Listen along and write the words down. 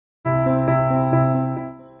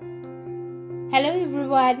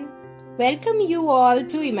everyone. Welcome you all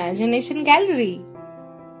to Imagination Gallery.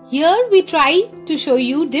 Here we try to show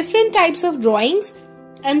you different types of drawings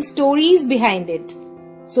and stories behind it.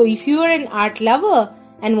 So if you are an art lover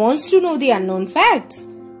and wants to know the unknown facts,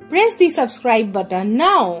 press the subscribe button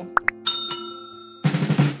now.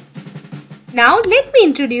 Now let me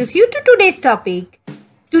introduce you to today's topic.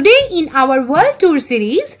 Today in our world tour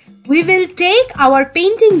series, we will take our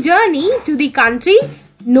painting journey to the country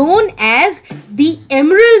known as the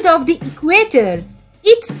Emerald of the Equator.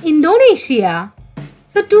 It's Indonesia.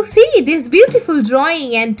 So to see this beautiful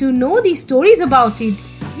drawing and to know the stories about it,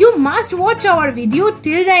 you must watch our video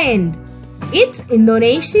till the end. It's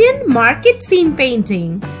Indonesian market scene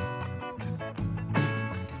painting.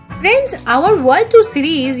 Friends, our world tour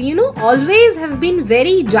series, always have been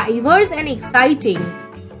very diverse and exciting.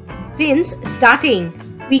 Since starting,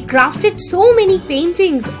 we crafted so many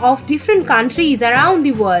paintings of different countries around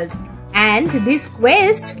the world, and this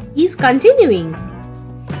quest is continuing.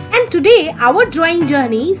 And today our drawing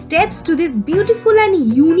journey steps to this beautiful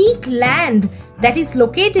and unique land that is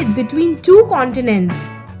located between two continents,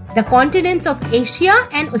 the continents of Asia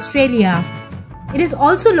and Australia. It is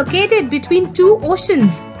also located between two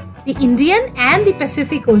oceans, the Indian and the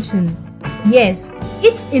Pacific Ocean. Yes,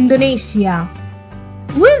 it's Indonesia.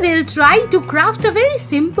 We will try to craft a very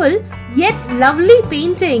simple yet lovely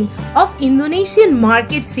painting of Indonesian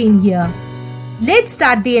market scene here. Let's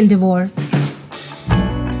start the endeavor.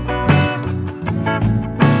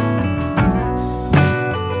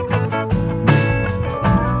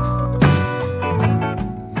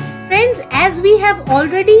 Friends, as we have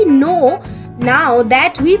already know now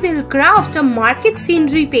that we will craft a market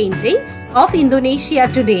scenery painting of Indonesia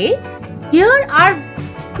today, here are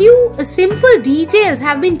few simple details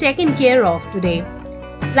have been taken care of today,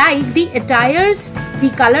 like the attires, the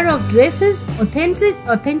color of dresses,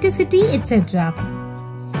 authenticity, etc.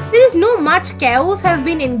 There is no much chaos have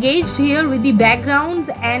been engaged here with the backgrounds,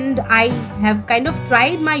 and I have kind of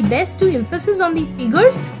tried my best to emphasize on the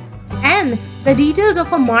figures and the details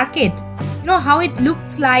of a market, how it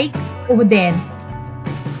looks like over there.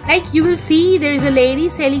 Like you will see there is a lady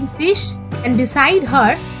selling fish, and beside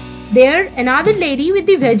her there another lady with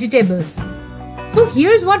the vegetables. So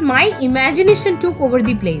here's what my imagination took over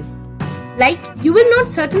the place. Like you will not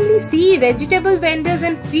certainly see vegetable vendors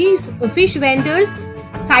and fish vendors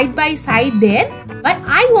side by side there, but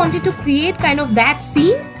I wanted to create kind of that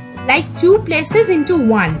scene, like two places into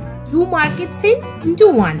one, two market scene into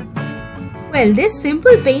one. Well, this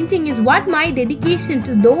simple painting is what my dedication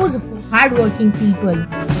to those hardworking people.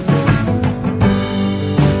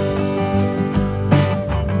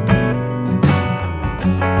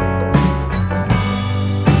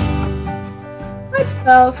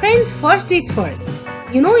 Friends, first is first.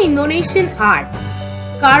 Indonesian art,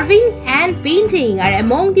 carving and painting are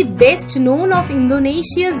among the best known of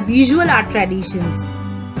Indonesia's visual art traditions.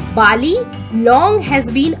 Bali long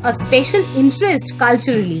has been a special interest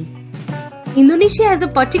culturally. Indonesia has a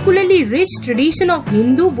particularly rich tradition of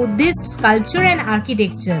Hindu Buddhist sculpture and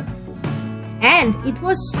architecture, and it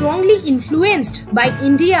was strongly influenced by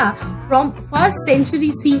India from 1st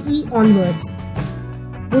century CE onwards.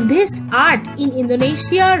 Buddhist art in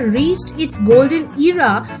Indonesia reached its golden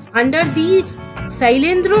era under the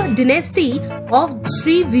Sailendra dynasty of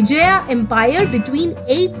Sri Vijaya Empire between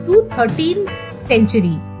 8th to 13th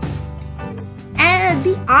century. And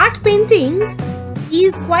the art paintings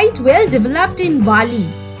is quite well developed in Bali,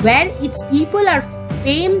 where its people are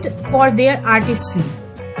famed for their artistry.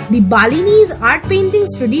 The Balinese art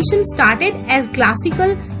paintings tradition started as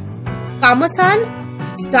classical Kamasan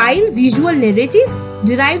style visual narrative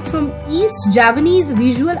derived from East Javanese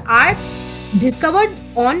visual art discovered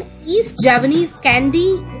on East Javanese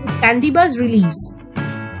Candibas reliefs.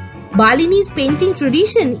 Balinese painting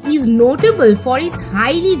tradition is notable for its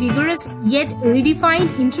highly vigorous yet redefined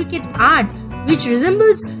intricate art which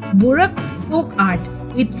resembles Burak folk art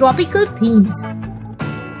with tropical themes.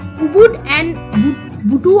 Ubud and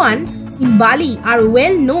Butuan in Bali are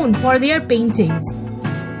well known for their paintings.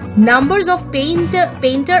 Numbers of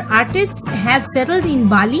painter artists have settled in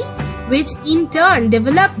Bali, which in turn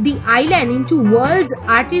developed the island into world's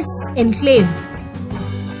artists' enclave.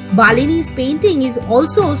 Balinese painting is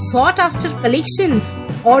also sought after collection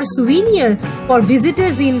or souvenir for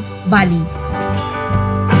visitors in Bali.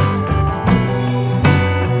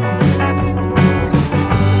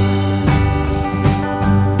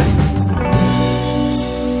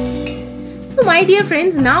 My dear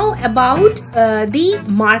friends, now about the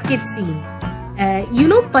market scene.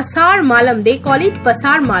 Pasar Malam, they call it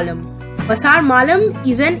Pasar Malam. Pasar Malam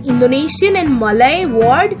is an Indonesian and Malay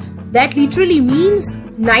word that literally means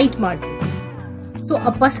night market. So a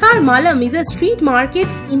pasar malam is a street market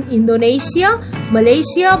in Indonesia,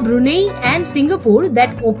 Malaysia, Brunei and Singapore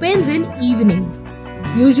that opens in evening,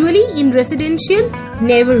 usually in residential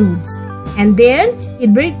neighborhoods. And there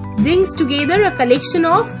it brings together a collection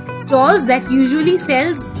of stalls that usually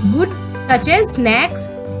sells goods such as snacks,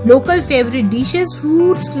 local favorite dishes,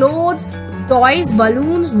 fruits, clothes, toys,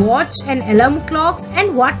 balloons, watch and alarm clocks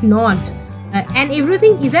and what not. And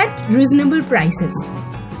everything is at reasonable prices.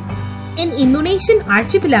 In Indonesian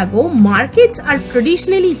archipelago, markets are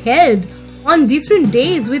traditionally held on different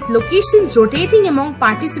days with locations rotating among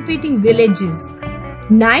participating villages.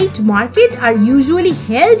 Night markets are usually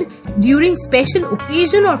held during special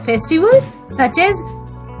occasion or festival such as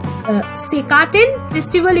Sekaten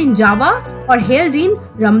festival in Java or held in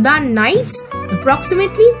Ramadan nights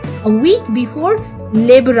approximately a week before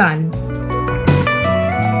Lebaran.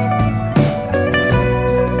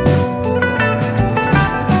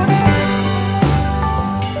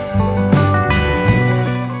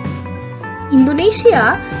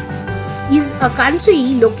 Indonesia is a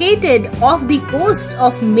country located off the coast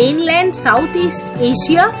of mainland Southeast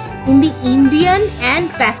Asia in the Indian and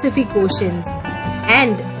Pacific Oceans.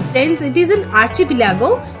 And friends, it is an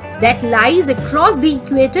archipelago that lies across the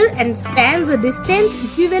equator and spans a distance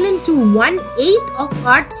equivalent to 1/8 of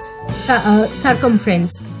Earth's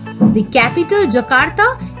circumference. The capital,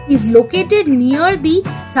 Jakarta, is located near the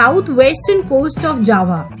southwestern coast of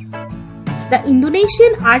Java. The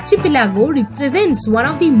Indonesian archipelago represents one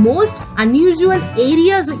of the most unusual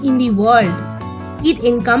areas in the world. It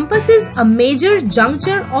encompasses a major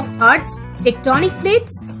juncture of Earth's tectonic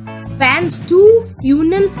plates, spans 2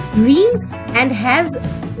 funnel rings, and has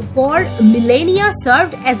for millennia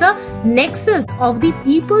served as a nexus of the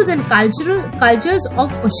peoples and cultures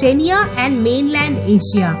of Oceania and mainland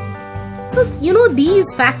Asia. So,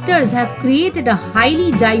 these factors have created a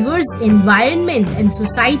highly diverse environment and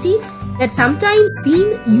society that sometimes seem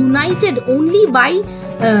united only by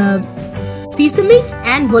seismic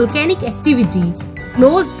and volcanic activity,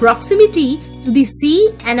 close proximity to the sea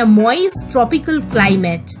and a moist tropical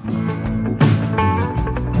climate.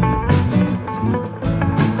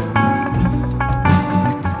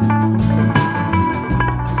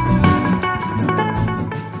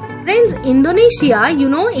 Friends, Indonesia,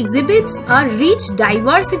 exhibits a rich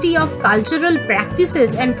diversity of cultural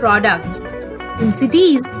practices and products. In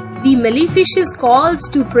cities, the mellifluous calls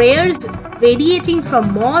to prayers radiating from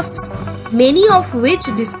mosques, many of which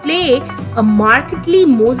display a markedly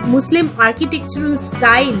Muslim architectural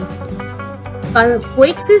style,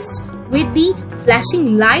 coexist with the flashing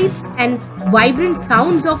lights and vibrant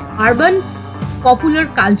sounds of urban popular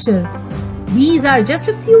culture. These are just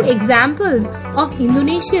a few examples of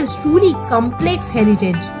Indonesia's truly complex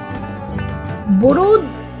heritage.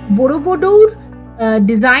 Borobudur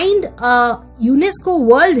designed a UNESCO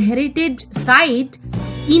World Heritage Site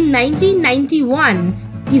in 1991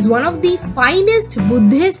 is one of the finest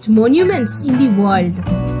Buddhist monuments in the world.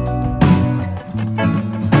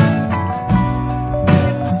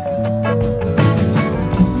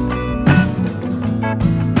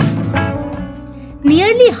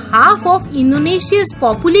 Nearly half of Indonesia's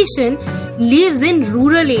population lives in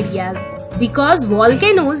rural areas because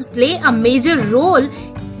volcanoes play a major role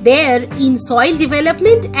there in soil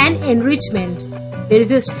development and enrichment. There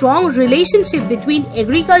is a strong relationship between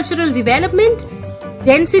agricultural development,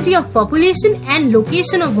 density of population and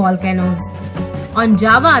location of volcanoes. On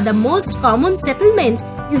Java, the most common settlement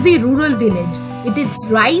is the rural village with its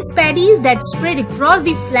rice paddies that spread across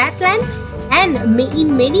the flatland, and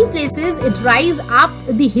in many places it rises up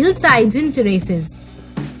the hillsides in terraces.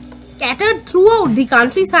 Scattered throughout the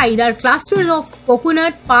countryside are clusters of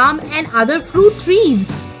coconut, palm and other fruit trees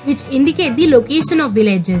which indicate the location of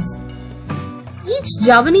villages. Each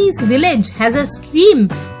Javanese village has a stream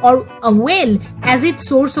or a well as its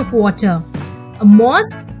source of water, a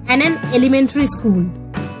mosque and an elementary school,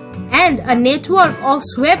 and a network of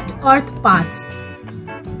swept earth paths.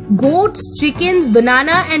 Goats, chickens,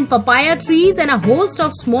 banana and papaya trees and a host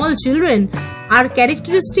of small children are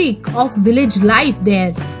characteristic of village life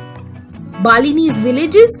there. Balinese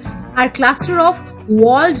villages are clusters of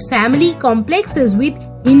walled family complexes with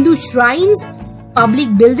Hindu shrines,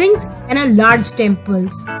 public buildings and a large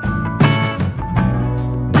temples.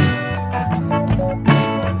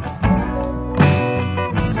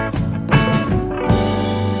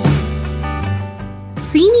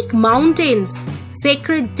 Scenic mountains,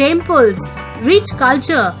 sacred temples, rich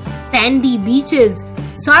culture, sandy beaches,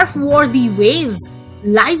 surf-worthy waves,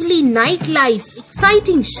 lively nightlife,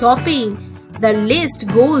 exciting shopping, the list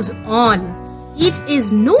goes on. It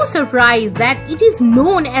is no surprise that it is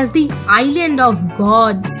known as the Island of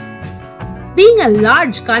Gods. Being a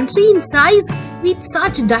large country in size with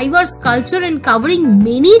such diverse culture and covering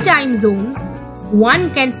many time zones,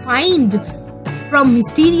 one can find from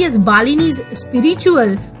mysterious Balinese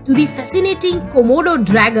spiritual to the fascinating Komodo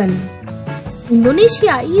dragon.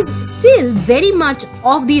 Indonesia is still very much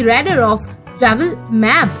off the radar of travel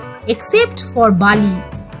map except for Bali.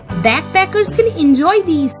 Backpackers can enjoy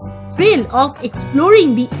the thrill of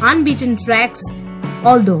exploring the unbeaten tracks,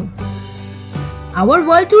 although our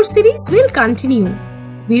world tour series will continue.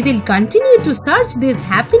 We will continue to search this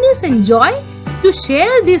happiness and joy to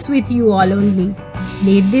share this with you all only.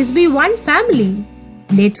 Let this be one family.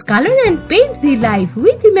 Let's color and paint the life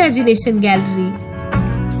with Imagination Gallery.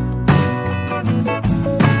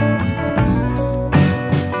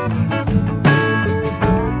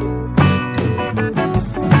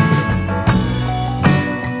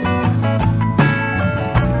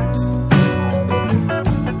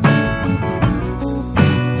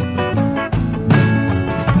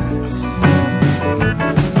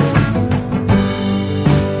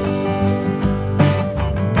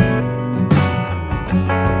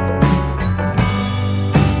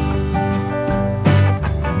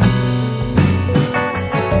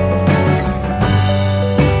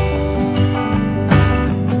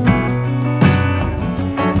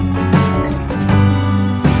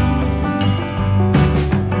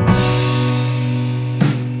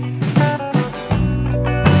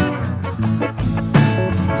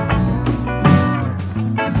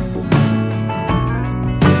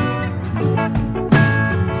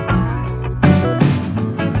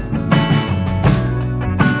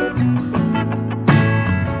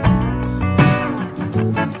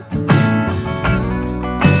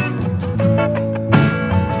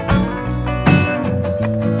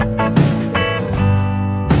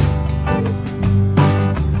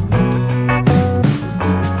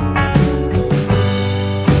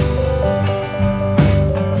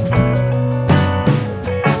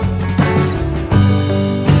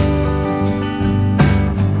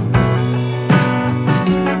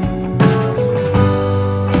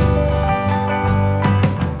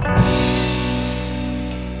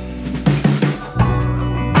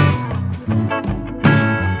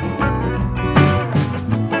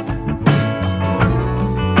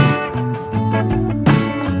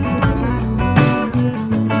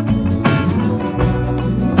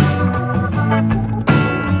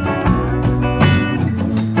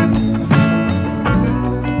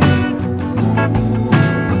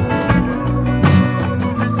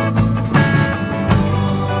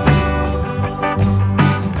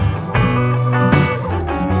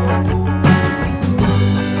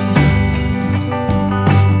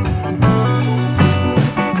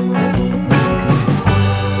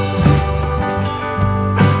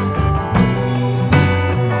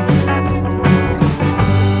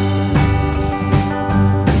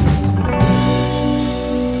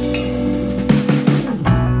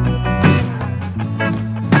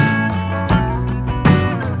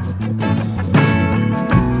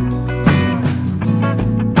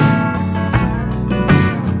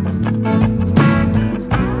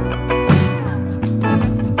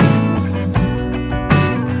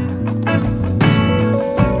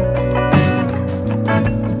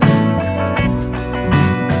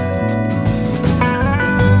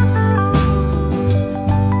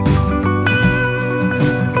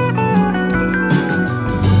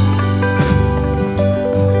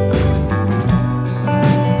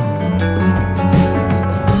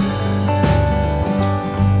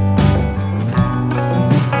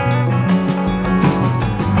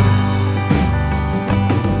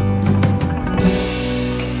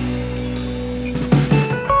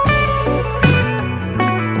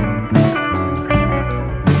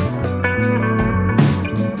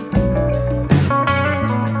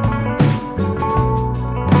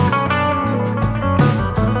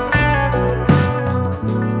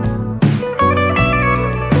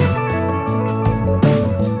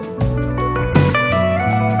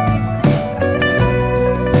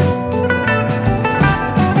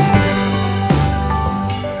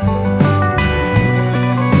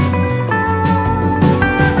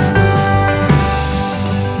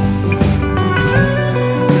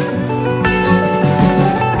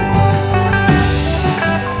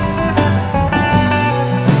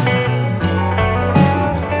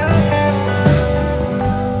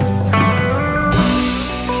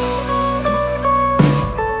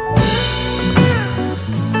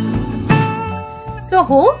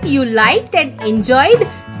 hope you liked and enjoyed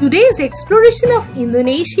today's exploration of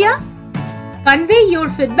Indonesia. Convey your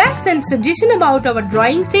feedbacks and suggestions about our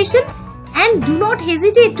drawing session and do not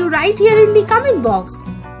hesitate to write here in the comment box.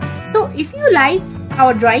 So if you like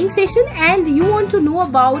our drawing session and you want to know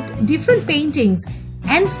about different paintings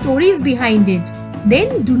and stories behind it,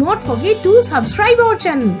 then do not forget to subscribe our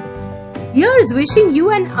channel. Here's wishing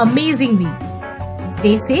you an amazing week.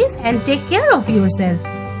 Stay safe and take care of yourself.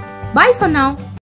 Bye for now.